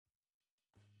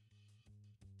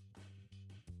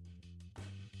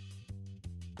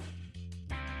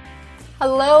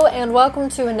Hello and welcome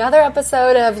to another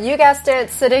episode of, you guessed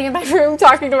it, sitting in my room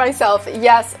talking to myself.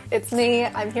 Yes, it's me.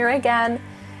 I'm here again.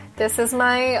 This is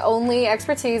my only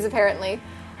expertise, apparently.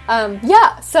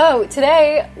 So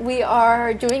today we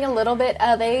are doing a little bit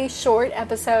of a short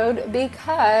episode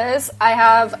because I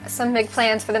have some big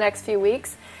plans for the next few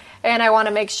weeks and I want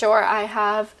to make sure I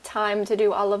have time to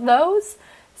do all of those.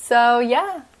 So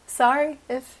yeah. Sorry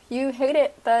if you hate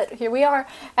it, but here we are.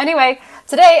 Anyway,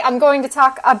 today I'm going to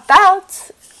talk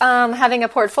about having a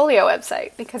portfolio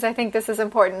website because I think this is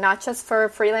important, not just for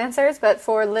freelancers, but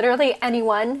for literally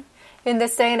anyone in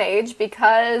this day and age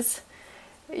because,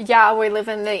 yeah, we live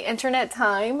in the internet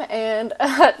time and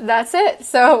that's it.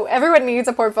 So everyone needs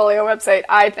a portfolio website,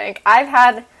 I think. I've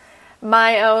had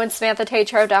my own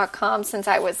SamanthaTatro.com since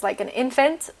I was like an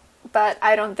infant, but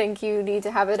I don't think you need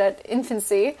to have it at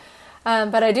infancy.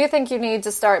 But I do think you need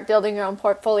to start building your own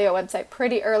portfolio website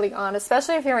pretty early on,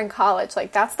 especially if you're in college.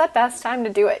 Like, that's the best time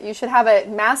to do it. You should have it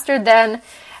mastered then,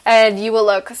 and you will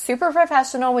look super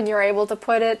professional when you're able to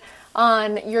put it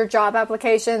on your job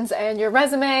applications and your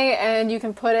resume, and you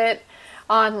can put it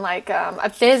on, like,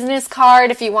 a business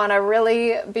card if you want to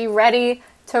really be ready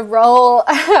to roll.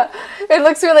 It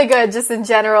looks really good just in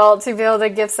general to be able to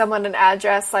give someone an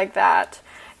address like that.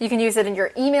 You can use it in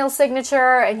your email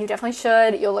signature, and you definitely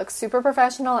should. You'll look super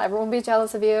professional. Everyone will be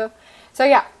jealous of you. So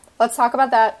yeah, let's talk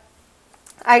about that.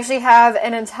 I actually have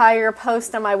an entire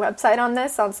post on my website on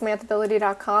this, on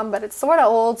SamanthaBility.com, but it's sort of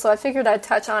old, so I figured I'd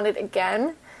touch on it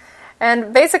again.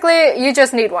 And basically, you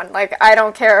just need one. Like, I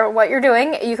don't care what you're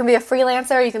doing. You can be a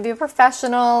freelancer, you can be a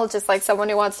professional, just like someone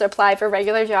who wants to apply for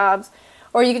regular jobs,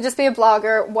 or you can just be a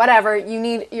blogger, whatever. You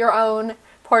need your own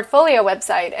portfolio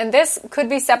website, and this could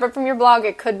be separate from your blog.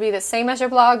 It could be the same as your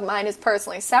blog. Mine is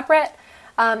personally separate.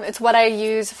 It's what I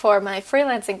use for my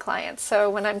freelancing clients. So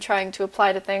when I'm trying to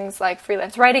apply to things like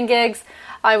freelance writing gigs,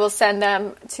 I will send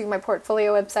them to my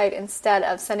portfolio website instead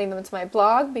of sending them to my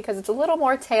blog because it's a little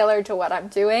more tailored to what I'm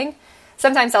doing.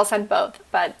 Sometimes I'll send both,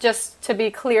 but just to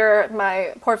be clear,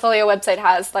 my portfolio website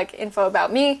has like info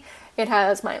about me. It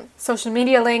has my social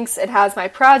media links. It has my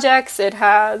projects. It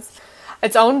has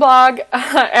its own blog,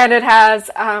 and it has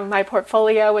my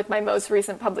portfolio with my most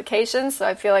recent publications, so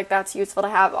I feel like that's useful to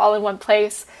have all in one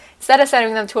place instead of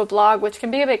sending them to a blog, which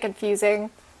can be a bit confusing.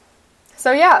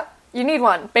 So yeah, you need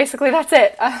one. Basically, that's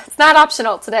it. It's not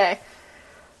optional today.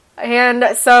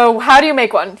 And so how do you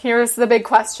make one? Here's the big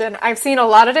question. I've seen a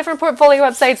lot of different portfolio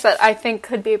websites that I think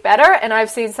could be better, and I've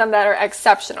seen some that are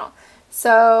exceptional.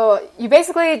 So you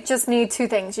basically just need two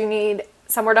things. You need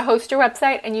somewhere to host your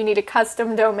website, and you need a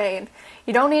custom domain.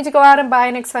 You don't need to go out and buy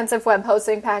an expensive web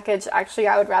hosting package. Actually,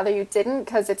 I would rather you didn't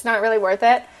because it's not really worth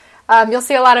it. You'll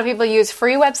see a lot of people use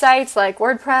free websites like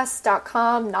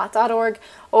WordPress.com, not .org,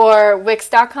 or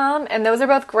Wix.com, and those are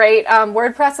both great.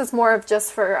 WordPress is more of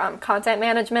just for content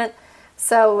management,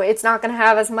 so it's not going to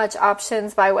have as much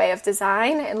options by way of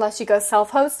design unless you go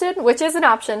self-hosted, which is an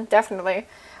option, definitely.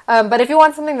 But if you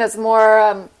want something that's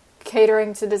more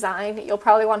catering to design, you'll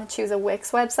probably want to choose a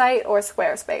Wix website or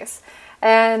Squarespace.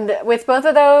 And with both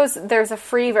of those, there's a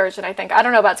free version, I think. I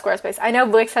don't know about Squarespace. I know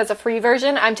Wix has a free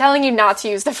version. I'm telling you not to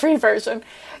use the free version.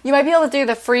 You might be able to do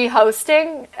the free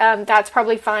hosting. That's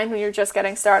probably fine when you're just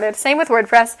getting started. Same with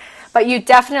WordPress, but you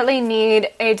definitely need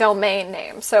a domain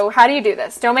name. So how do you do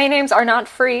this? Domain names are not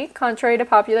free, contrary to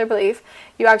popular belief.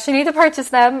 You actually need to purchase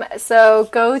them. So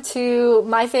go to,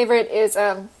 my favorite is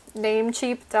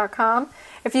Namecheap.com.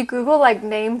 If you Google like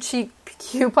Namecheap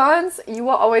coupons, you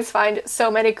will always find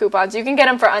so many coupons. You can get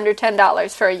them for under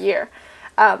 $10 for a year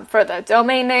for the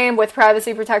domain name with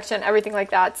privacy protection, everything like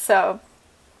that. So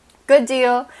good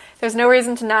deal. There's no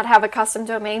reason to not have a custom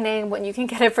domain name when you can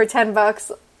get it for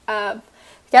 $10.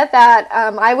 Get that.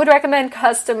 I would recommend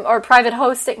custom or private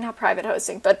hosting, not private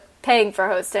hosting, but paying for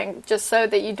hosting, just so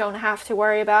that you don't have to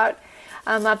worry about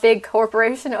a big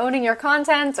corporation owning your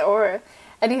content or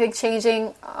anything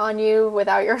changing on you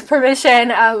without your permission.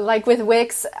 Like with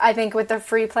Wix, I think with the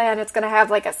free plan, it's going to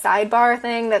have like a sidebar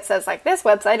thing that says like, this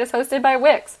website is hosted by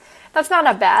Wix. That's not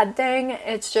a bad thing.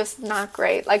 It's just not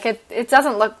great. Like it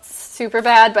doesn't look super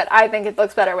bad, but I think it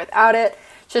looks better without it.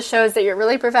 Just shows that you're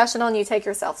really professional and you take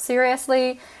yourself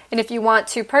seriously. And if you want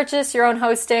to purchase your own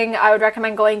hosting, I would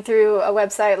recommend going through a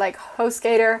website like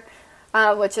HostGator,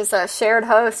 which is a shared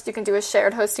host. You can do a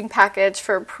shared hosting package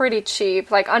for pretty cheap,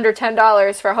 like under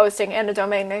 $10 for hosting and a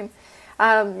domain name.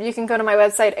 You can go to my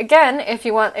website again if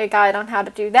you want a guide on how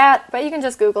to do that, but you can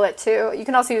just Google it too. You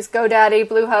can also use GoDaddy,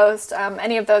 Bluehost.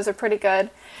 Any of those are pretty good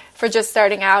for just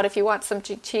starting out if you want some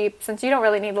cheap, since you don't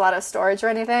really need a lot of storage or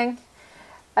anything.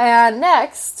 And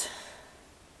next,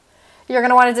 you're going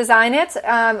to want to design it.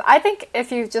 I think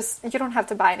if you don't have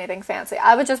to buy anything fancy.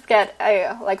 I would just get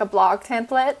a blog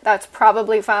template. That's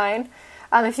probably fine.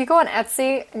 If you go on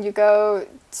Etsy and you go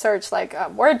search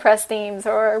WordPress themes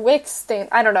or Wix themes,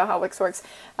 I don't know how Wix works.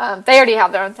 They already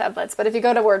have their own templates, but if you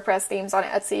go to WordPress themes on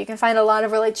Etsy, you can find a lot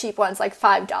of really cheap ones, like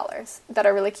 $5, that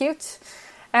are really cute.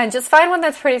 And just find one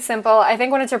that's pretty simple. I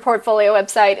think when it's your portfolio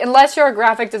website, unless you're a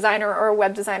graphic designer or a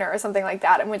web designer or something like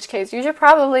that, in which case you should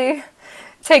probably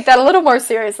take that a little more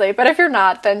seriously. But if you're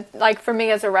not, then for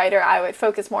me as a writer, I would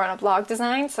focus more on a blog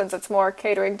design since it's more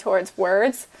catering towards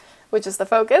words, which is the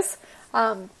focus.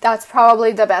 That's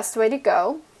probably the best way to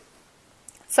go.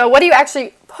 So what do you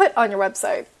actually put on your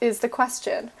website is the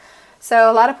question.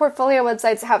 So a lot of portfolio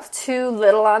websites have too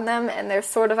little on them, and they're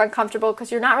sort of uncomfortable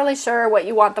because you're not really sure what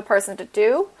you want the person to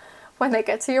do when they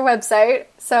get to your website.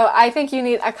 So I think you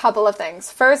need a couple of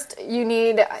things. First, you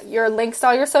need your links to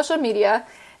all your social media.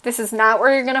 This is not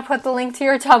where you're going to put the link to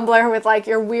your Tumblr with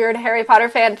your weird Harry Potter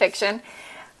fan fiction.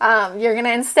 You're going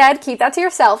to instead keep that to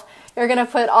yourself. You're going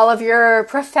to put all of your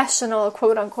professional,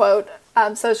 quote-unquote,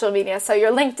 social media. So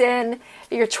your LinkedIn,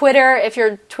 your Twitter, if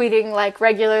you're tweeting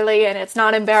regularly and it's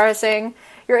not embarrassing.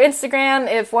 Your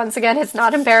Instagram, if once again it's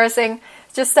not embarrassing.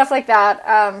 Just stuff like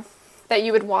that that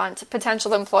you would want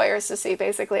potential employers to see,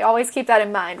 basically. Always keep that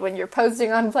in mind when you're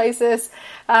posting on places.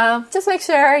 Just make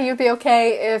sure you'd be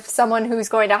okay if someone who's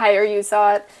going to hire you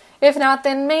saw it. If not,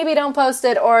 then maybe don't post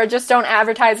it or just don't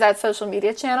advertise that social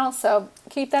media channel. So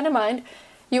keep that in mind.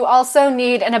 You also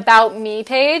need an About Me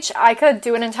page. I could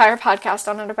do an entire podcast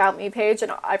on an About Me page,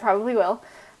 and I probably will.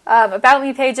 About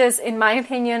Me pages, in my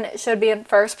opinion, should be in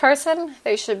first person.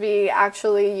 They should be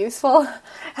actually useful.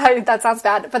 That sounds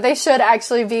bad, but they should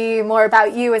actually be more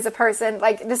about you as a person.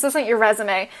 This isn't your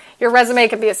resume. Your resume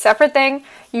can be a separate thing.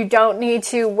 You don't need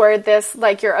to word this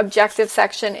like your objective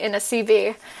section in a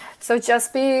CV. So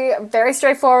just be very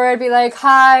straightforward. Be like,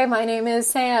 hi, my name is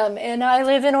Sam, and I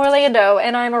live in Orlando,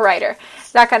 and I'm a writer.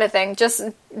 That kind of thing. Just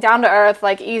down to earth,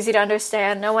 easy to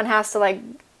understand. No one has to,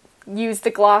 use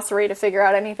the glossary to figure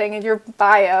out anything in your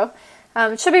bio.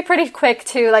 It should be pretty quick,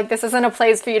 too. This isn't a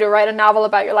place for you to write a novel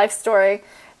about your life story.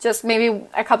 Just maybe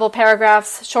a couple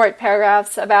paragraphs, short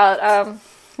paragraphs about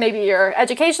maybe your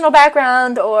educational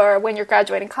background or when you're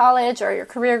graduating college or your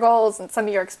career goals and some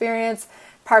of your experience.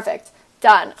 Perfect.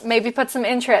 Done. Maybe put some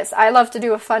interest. I love to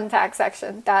do a fun fact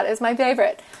section. That is my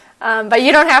favorite. But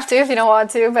you don't have to if you don't want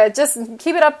to, but just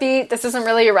keep it upbeat. This isn't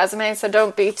really your resume, so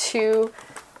don't be too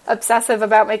obsessive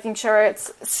about making sure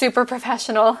it's super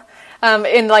professional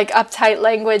in uptight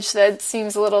language that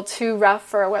seems a little too rough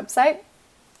for a website.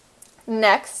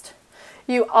 Next,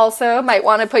 you also might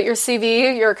want to put your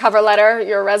CV, your cover letter,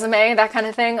 your resume, that kind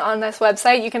of thing on this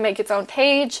website. You can make its own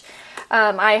page.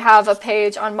 I have a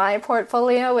page on my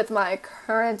portfolio with my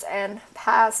current and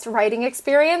past writing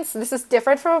experience. This is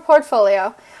different from a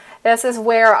portfolio. This is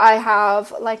where I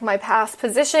have my past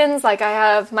positions. I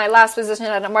have my last position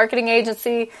at a marketing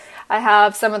agency. I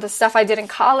have some of the stuff I did in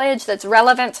college that's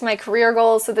relevant to my career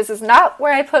goals. So this is not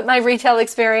where I put my retail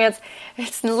experience.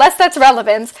 Unless that's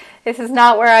relevant. This is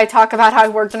not where I talk about how I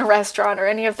worked in a restaurant or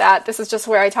any of that. This is just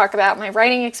where I talk about my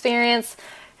writing experience.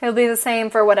 It'll be the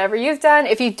same for whatever you've done.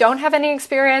 If you don't have any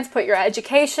experience, put your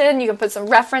education. You can put some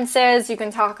references. You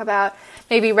can talk about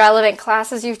maybe relevant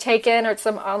classes you've taken or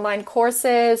some online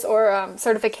courses or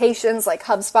certifications.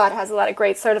 HubSpot has a lot of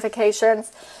great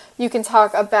certifications. You can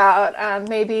talk about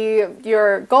maybe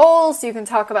your goals. You can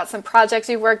talk about some projects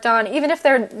you've worked on, even if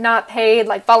they're not paid.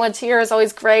 Volunteer is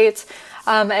always great.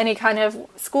 Any kind of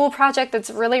school project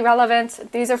that's really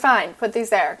relevant. These are fine. Put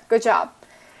these there. Good job.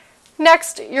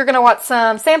 Next, you're going to want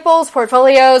some samples,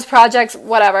 portfolios, projects,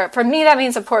 whatever. For me, that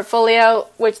means a portfolio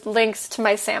which links to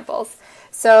my samples.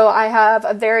 So I have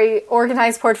a very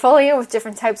organized portfolio with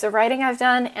different types of writing I've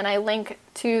done, and I link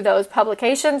to those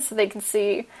publications so they can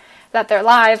see that they're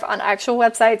live on actual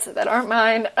websites that aren't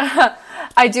mine.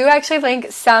 I do actually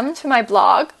link some to my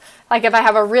blog. If I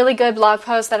have a really good blog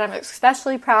post that I'm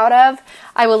especially proud of,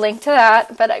 I will link to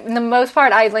that. But in the most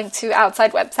part, I link to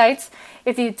outside websites.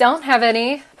 If you don't have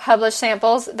any published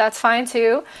samples, that's fine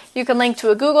too. You can link to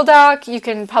a Google Doc. You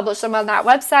can publish them on that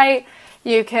website.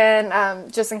 You can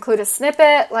just include a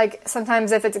snippet.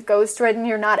 Sometimes if it's ghostwritten,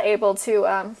 you're not able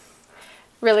to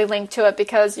really link to it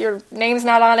because your name's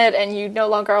not on it and you no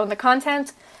longer own the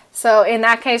content. So in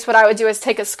that case, what I would do is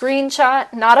take a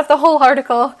screenshot, not of the whole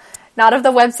article, not of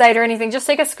the website or anything. Just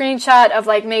take a screenshot of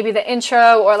maybe the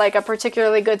intro or a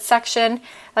particularly good section.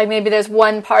 Maybe there's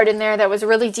one part in there that was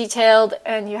really detailed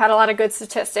and you had a lot of good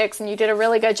statistics and you did a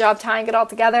really good job tying it all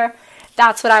together.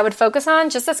 That's what I would focus on,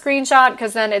 just a screenshot,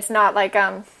 because then it's not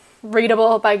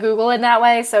readable by Google in that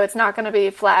way, so it's not going to be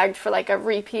flagged for like a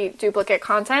repeat duplicate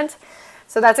content.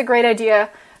 So that's a great idea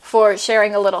for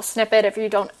sharing a little snippet if you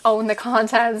don't own the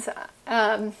content.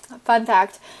 Fun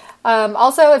fact.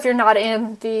 Also, if you're not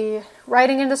in the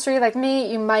writing industry like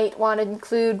me, you might want to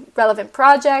include relevant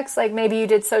projects, like maybe you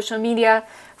did social media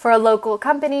for a local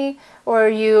company, or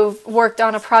you've worked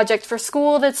on a project for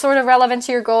school that's sort of relevant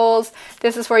to your goals.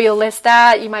 This is where you'll list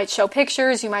that. You might show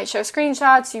pictures, you might show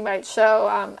screenshots, you might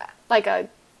show like a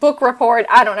book report,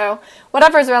 I don't know.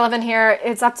 Whatever is relevant here,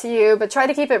 it's up to you, but try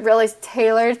to keep it really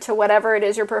tailored to whatever it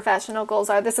is your professional goals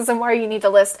are. This isn't where you need to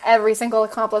list every single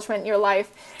accomplishment in your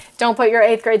life. Don't put your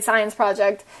 8th grade science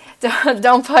project.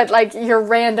 Don't put like your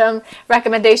random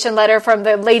recommendation letter from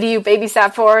the lady you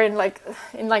babysat for in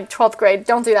 12th grade.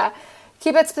 Don't do that.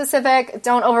 Keep it specific.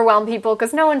 Don't overwhelm people,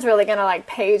 because no one's really going to like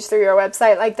page through your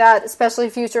website like that, especially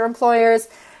future employers.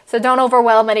 So don't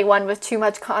overwhelm anyone with too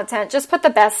much content. Just put the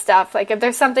best stuff. Like if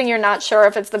there's something you're not sure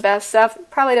if it's the best stuff,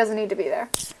 it probably doesn't need to be there.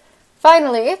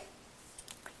 Finally,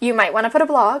 you might want to put a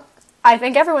blog. I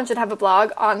think everyone should have a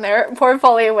blog on their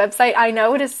portfolio website. I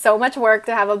know it is so much work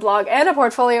to have a blog and a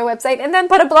portfolio website and then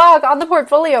put a blog on the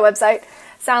portfolio website.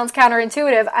 Sounds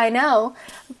counterintuitive, I know,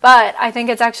 but I think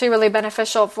it's actually really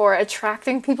beneficial for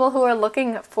attracting people who are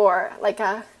looking for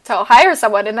to hire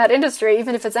someone in that industry,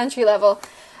 even if it's entry level.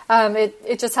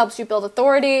 It just helps you build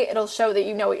authority. It'll show that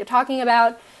you know what you're talking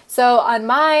about. So on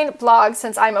my blog,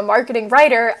 since I'm a marketing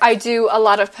writer, I do a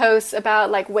lot of posts about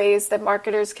like ways that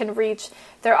marketers can reach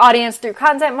their audience through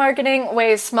content marketing,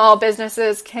 ways small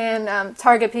businesses can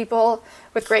target people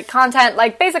with great content,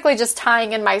 like basically just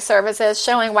tying in my services,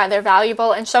 showing why they're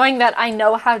valuable, and showing that I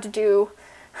know how to do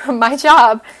my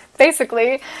job,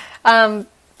 basically.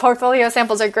 Portfolio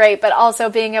samples are great, but also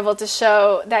being able to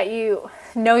show that you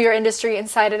know your industry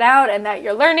inside and out and that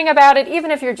you're learning about it,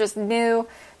 even if you're just new.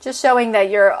 Just showing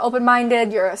that you're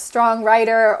open-minded, you're a strong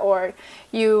writer, or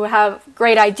you have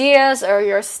great ideas, or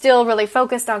you're still really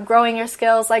focused on growing your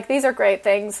skills. Like, these are great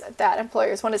things that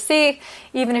employers want to see.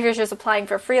 Even if you're just applying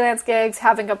for freelance gigs,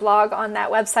 having a blog on that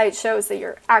website shows that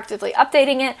you're actively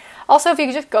updating it. Also, if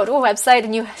you just go to a website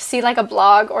and you see like a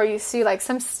blog, or you see like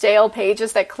some stale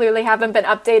pages that clearly haven't been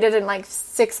updated in like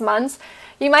 6 months,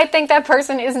 you might think that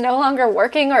person is no longer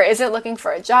working or isn't looking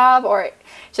for a job or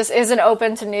just isn't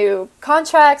open to new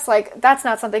contracts. Like, that's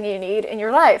not something you need in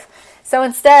your life. So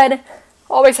instead,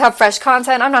 always have fresh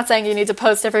content. I'm not saying you need to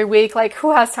post every week. Like,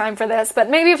 who has time for this?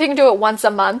 But maybe if you can do it once a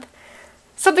month,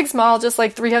 something small, just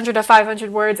like 300 to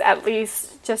 500 words at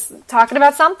least, just talking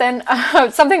about something,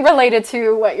 something related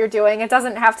to what you're doing. It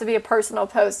doesn't have to be a personal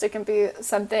post. It can be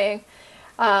something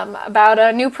about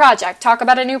a new project. Talk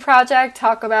about a new project,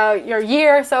 talk about your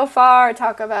year so far,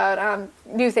 talk about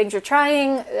new things you're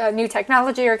trying, new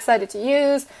technology you're excited to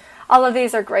use. All of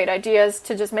these are great ideas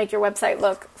to just make your website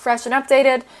look fresh and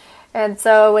updated. And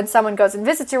so when someone goes and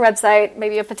visits your website,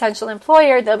 maybe a potential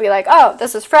employer, they'll be like, oh,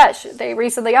 this is fresh. They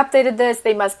recently updated this.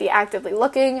 They must be actively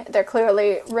looking. They're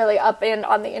clearly really up in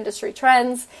on the industry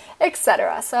trends,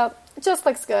 etc. So it just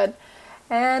looks good.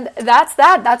 And that's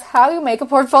that. That's how you make a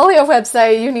portfolio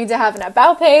website. You need to have an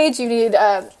about page. You need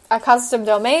a custom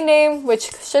domain name,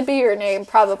 which should be your name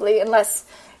probably, unless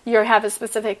you have a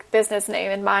specific business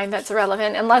name in mind that's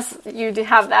relevant. Unless you do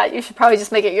have that, you should probably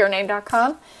just make it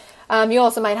yourname.com. You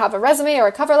also might have a resume or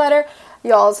a cover letter.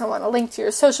 You also want a link to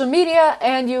your social media,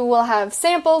 and you will have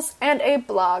samples and a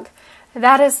blog.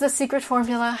 That is the secret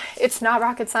formula. It's not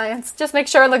rocket science. Just make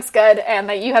sure it looks good and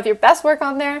that you have your best work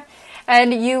on there.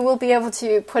 And you will be able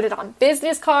to put it on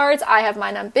business cards. I have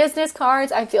mine on business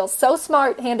cards. I feel so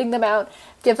smart handing them out.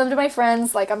 Give them to my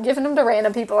friends. Like, I'm giving them to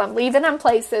random people. I'm leaving them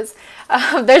places.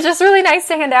 They're just really nice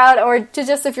to hand out. Or to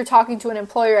just, if you're talking to an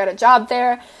employer at a job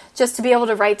there, just to be able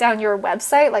to write down your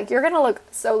website. Like, you're going to look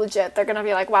so legit. They're going to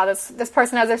be like, wow, this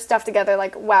person has their stuff together.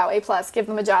 Like, wow, A+, give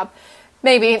them a job.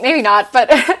 Maybe not. But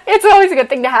it's always a good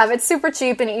thing to have. It's super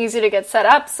cheap and easy to get set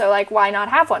up. So, like, why not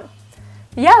have one?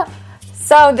 Yeah.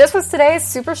 So this was today's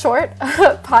super short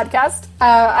podcast.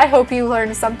 I hope you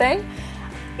learned something.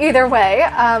 Either way,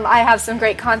 I have some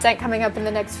great content coming up in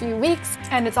the next few weeks,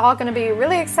 and it's all going to be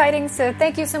really exciting. So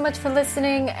thank you so much for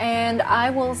listening, and I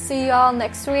will see y'all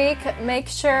next week. Make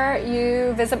sure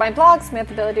you visit my blog,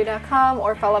 SamanthaBillady.com,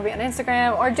 or follow me on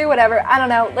Instagram, or do whatever. I don't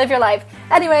know. Live your life.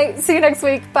 Anyway, see you next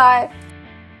week. Bye.